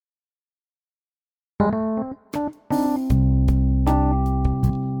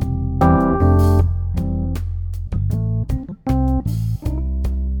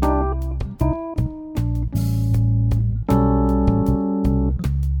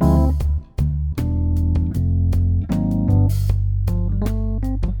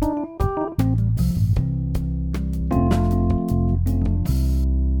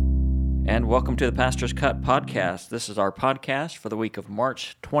Welcome to the Pastor's Cut podcast. This is our podcast for the week of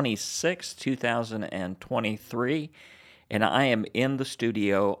March 26, 2023, and I am in the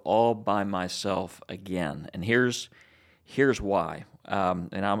studio all by myself again. And here's why.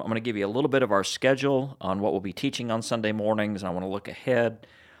 And I'm going to give you a little bit of our schedule on what we'll be teaching on Sunday mornings, and I want to look ahead.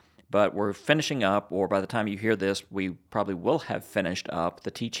 But we're finishing up, or by the time you hear this, we probably will have finished up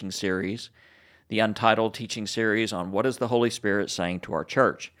the teaching series, the Untitled teaching series on what is the Holy Spirit saying to our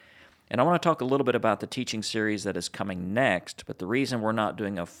church. And I want to talk a little bit about the teaching series that is coming next, but the reason we're not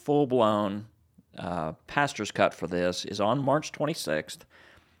doing a full-blown pastor's cut for this is on March 26th,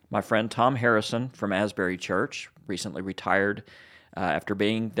 my friend Tom Harrison from Asbury Church, recently retired after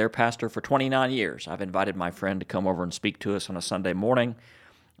being their pastor for 29 years. I've invited my friend to come over and speak to us on a Sunday morning.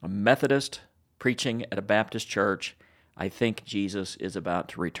 A Methodist preaching at a Baptist church. I think Jesus is about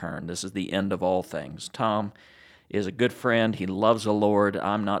to return. This is the end of all things. Tom is a good friend. He loves the Lord.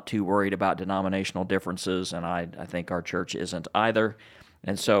 I'm not too worried about denominational differences, and I think our church isn't either.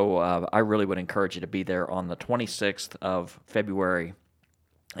 And so I really would encourage you to be there on the 26th of February,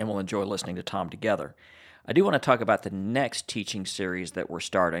 and we'll enjoy listening to Tom together. I do want to talk about the next teaching series that we're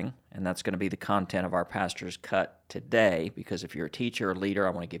starting, and that's going to be the content of our Pastor's Cut today, because if you're a teacher or leader, I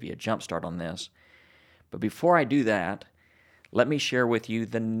want to give you a jump start on this. But before I do that, let me share with you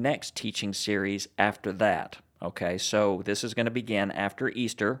the next teaching series after that. Okay, so this is going to begin after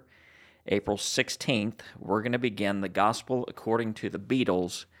Easter, April 16th. We're going to begin the Gospel According to the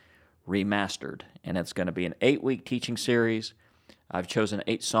Beatles Remastered, and it's going to be an 8-week teaching series. I've chosen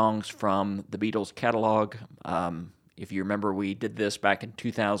 8 songs from the Beatles catalog. If you remember, we did this back in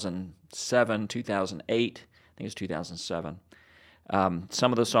 2007, 2008. I think it was 2007.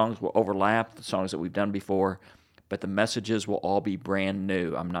 Some of the songs will overlap, the songs that we've done before, but the messages will all be brand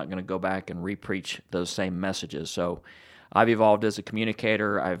new. I'm not going to go back and re-preach those same messages. So I've evolved as a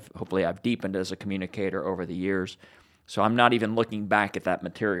communicator. Hopefully I've deepened as a communicator over the years. So I'm not even looking back at that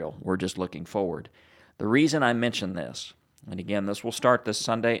material. We're just looking forward. The reason I mention this, and again, this will start this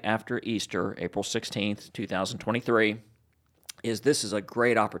Sunday after Easter, April 16th, 2023, is this is a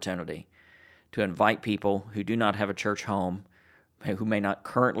great opportunity to invite people who do not have a church home, who may not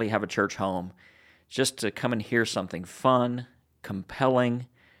currently have a church home, just to come and hear something fun, compelling,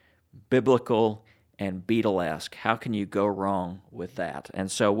 biblical, and Beatle-esque. How can you go wrong with that? And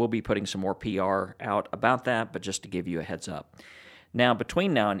so we'll be putting some more PR out about that, but just to give you a heads up. Now,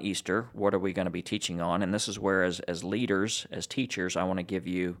 between now and Easter, what are we going to be teaching on? And this is where, as leaders, as teachers, I want to give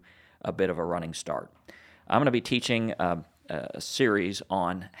you a bit of a running start. I'm going to be teaching a series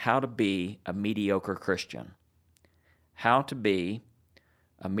on how to be a mediocre Christian. How to be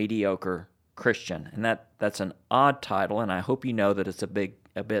a mediocre Christian. And that's an odd title, and I hope you know that it's a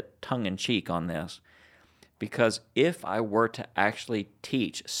bit tongue-in-cheek on this, because if I were to actually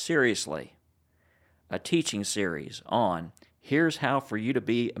teach seriously a teaching series on here's how for you to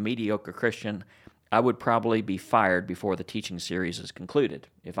be a mediocre Christian, I would probably be fired before the teaching series is concluded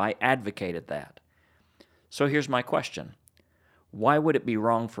if I advocated that. So here's my question. Why would it be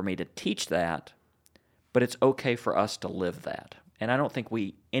wrong for me to teach that, but it's okay for us to live that? And I don't think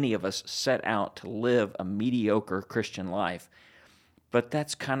any of us set out to live a mediocre Christian life, but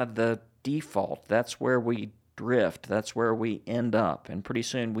that's kind of the default. That's where we drift. That's where we end up. And pretty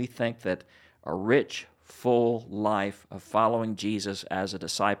soon we think that a rich, full life of following Jesus as a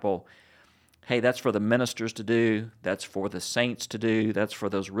disciple, hey, that's for the ministers to do, that's for the saints to do, that's for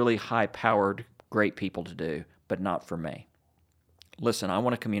those really high-powered, great people to do, but not for me. Listen, I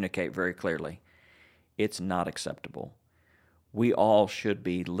want to communicate very clearly. It's not acceptable. We all should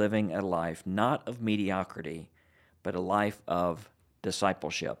be living a life not of mediocrity, but a life of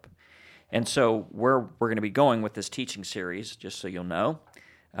discipleship. And so where we're going to be going with this teaching series, just so you'll know,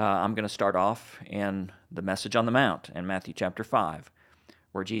 I'm going to start off in the Message on the Mount in Matthew chapter 5,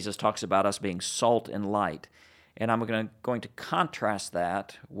 where Jesus talks about us being salt and light. And I'm going to contrast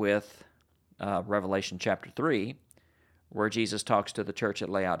that with Revelation chapter 3, where Jesus talks to the church at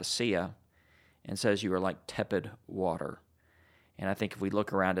Laodicea and says, you are like tepid water. And I think if we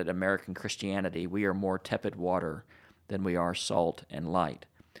look around at American Christianity, we are more tepid water than we are salt and light.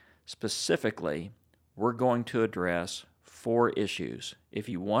 Specifically, we're going to address 4 issues. If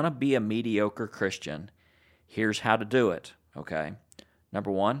you want to be a mediocre Christian, here's how to do it, okay? Number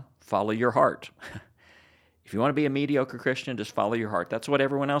 1, follow your heart. If you want to be a mediocre Christian, just follow your heart. That's what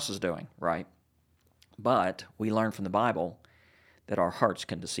everyone else is doing, right? But we learn from the Bible that our hearts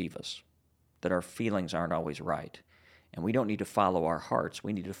can deceive us, that our feelings aren't always right. And we don't need to follow our hearts.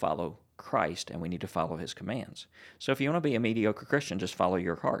 We need to follow Christ, and we need to follow his commands. So if you want to be a mediocre Christian, just follow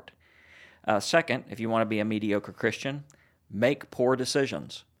your heart. Second, if you want to be a mediocre Christian, make poor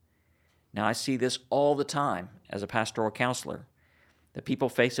decisions. Now, I see this all the time as a pastoral counselor, that people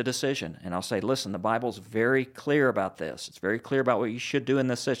face a decision, and I'll say, listen, the Bible's very clear about this. It's very clear about what you should do in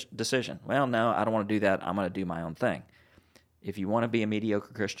this decision. Well, no, I don't want to do that. I'm going to do my own thing. If you want to be a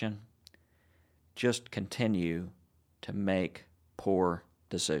mediocre Christian, just continue to make poor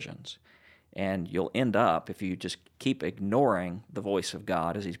decisions. And you'll end up, if you just keep ignoring the voice of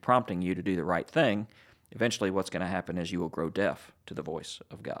God as he's prompting you to do the right thing, eventually what's going to happen is you will grow deaf to the voice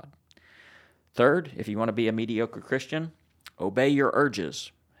of God. Third, if you want to be a mediocre Christian, obey your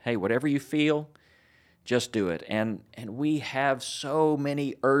urges. Hey, whatever you feel, just do it. And we have so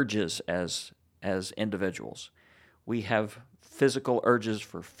many urges as individuals. We have physical urges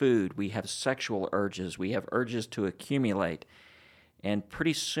for food. We have sexual urges. We have urges to accumulate. And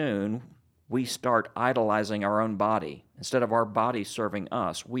pretty soon, we start idolizing our own body. Instead of our body serving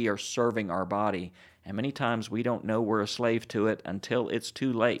us, we are serving our body. And many times we don't know we're a slave to it until it's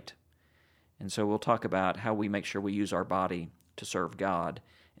too late. And so we'll talk about how we make sure we use our body to serve God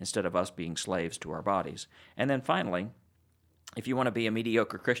instead of us being slaves to our bodies. And then finally, if you want to be a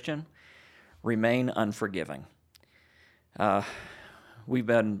mediocre Christian, remain unforgiving. We've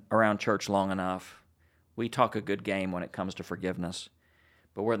been around church long enough. We talk a good game when it comes to forgiveness.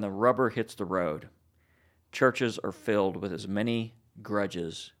 But when the rubber hits the road, churches are filled with as many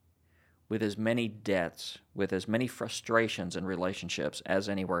grudges, with as many debts, with as many frustrations in relationships as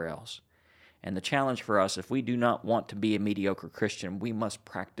anywhere else. And the challenge for us, if we do not want to be a mediocre Christian, we must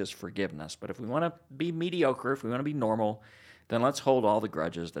practice forgiveness. But if we want to be mediocre, if we want to be normal, then let's hold all the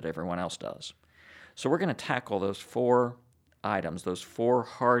grudges that everyone else does. So we're going to tackle those 4 items, those 4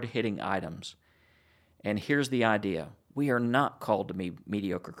 hard-hitting items. And here's the idea. We are not called to be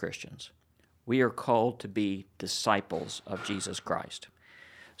mediocre Christians. We are called to be disciples of Jesus Christ.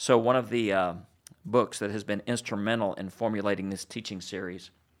 So one of the books that has been instrumental in formulating this teaching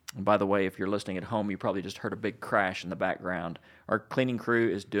series, and by the way, if you're listening at home, you probably just heard a big crash in the background. Our cleaning crew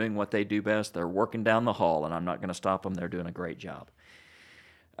is doing what they do best. They're working down the hall, and I'm not going to stop them. They're doing a great job.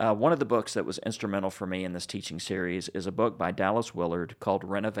 One of the books that was instrumental for me in this teaching series is a book by Dallas Willard called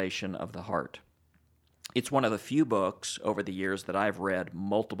Renovation of the Heart. It's one of the few books over the years that I've read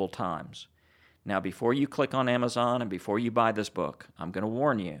multiple times. Now, before you click on Amazon and before you buy this book, I'm going to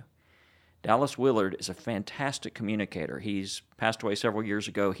warn you, Dallas Willard is a fantastic communicator. He's passed away several years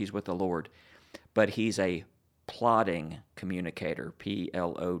ago. He's with the Lord. But he's a plodding communicator,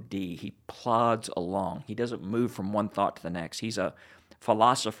 P-L-O-D. He plods along. He doesn't move from one thought to the next. He's a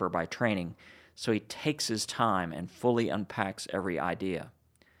philosopher by training, so he takes his time and fully unpacks every idea.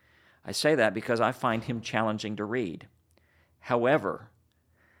 I say that because I find him challenging to read. However,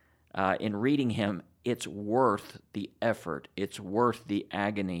 in reading him, it's worth the effort. It's worth the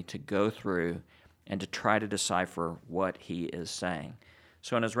agony to go through and to try to decipher what he is saying.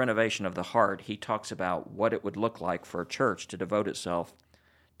 So in his Renovation of the Heart, he talks about what it would look like for a church to devote itself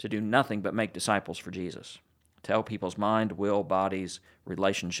to do nothing but make disciples for Jesus, to help people's mind, will, bodies,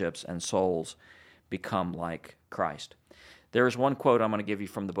 relationships, and souls become like Christ. There is one quote I'm going to give you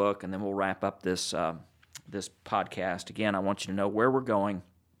from the book, and then we'll wrap up this podcast. Again, I want you to know where we're going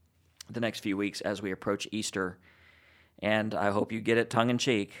the next few weeks as we approach Easter, and I hope you get it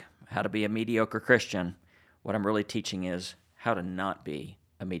tongue-in-cheek, how to be a mediocre Christian. What I'm really teaching is how to not be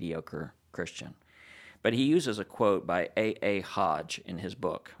a mediocre Christian. But he uses a quote by A.A. Hodge in his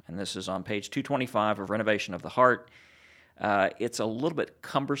book, and this is on page 225 of Renovation of the Heart. It's a little bit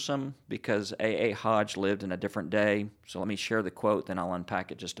cumbersome because A.A. Hodge lived in a different day, so let me share the quote, then I'll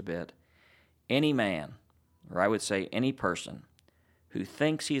unpack it just a bit. Any man, or I would say any person, who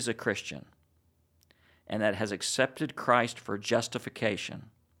thinks he is a Christian and that has accepted Christ for justification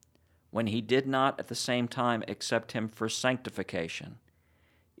when he did not at the same time accept him for sanctification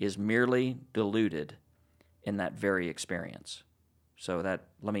is merely deluded in that very experience. So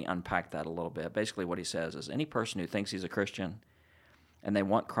let me unpack that a little bit. Basically what he says is any person who thinks he's a Christian and they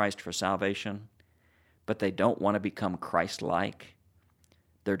want Christ for salvation, but they don't want to become Christ-like,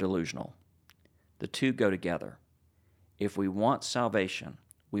 they're delusional. The two go together. If we want salvation,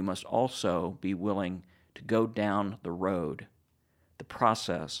 we must also be willing to go down the road, the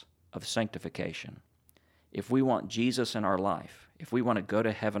process of sanctification. If we want Jesus in our life, if we want to go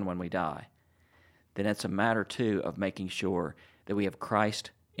to heaven when we die, then it's a matter, too, of making sure that we have Christ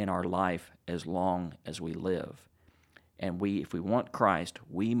in our life as long as we live. And if we want Christ,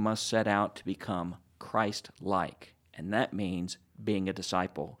 we must set out to become Christ-like. And that means being a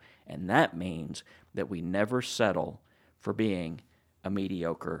disciple. And that means that we never settle for being a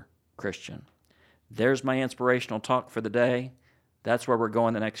mediocre Christian. There's my inspirational talk for the day. That's where we're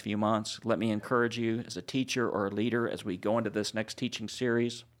going the next few months. Let me encourage you as a teacher or a leader as we go into this next teaching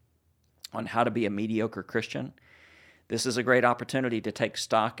series on how to be a mediocre Christian. This is a great opportunity to take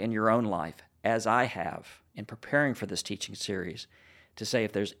stock in your own life, as I have in preparing for this teaching series, to say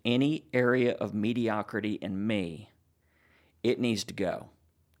if there's any area of mediocrity in me, it needs to go.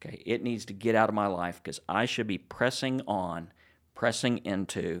 Okay, it needs to get out of my life because I should be pressing on, pressing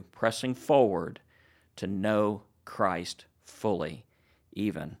into, pressing forward to know Christ fully,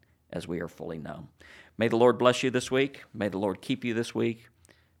 even as we are fully known. May the Lord bless you this week. May the Lord keep you this week.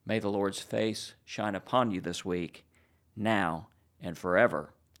 May the Lord's face shine upon you this week, now and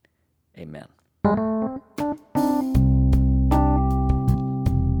forever. Amen.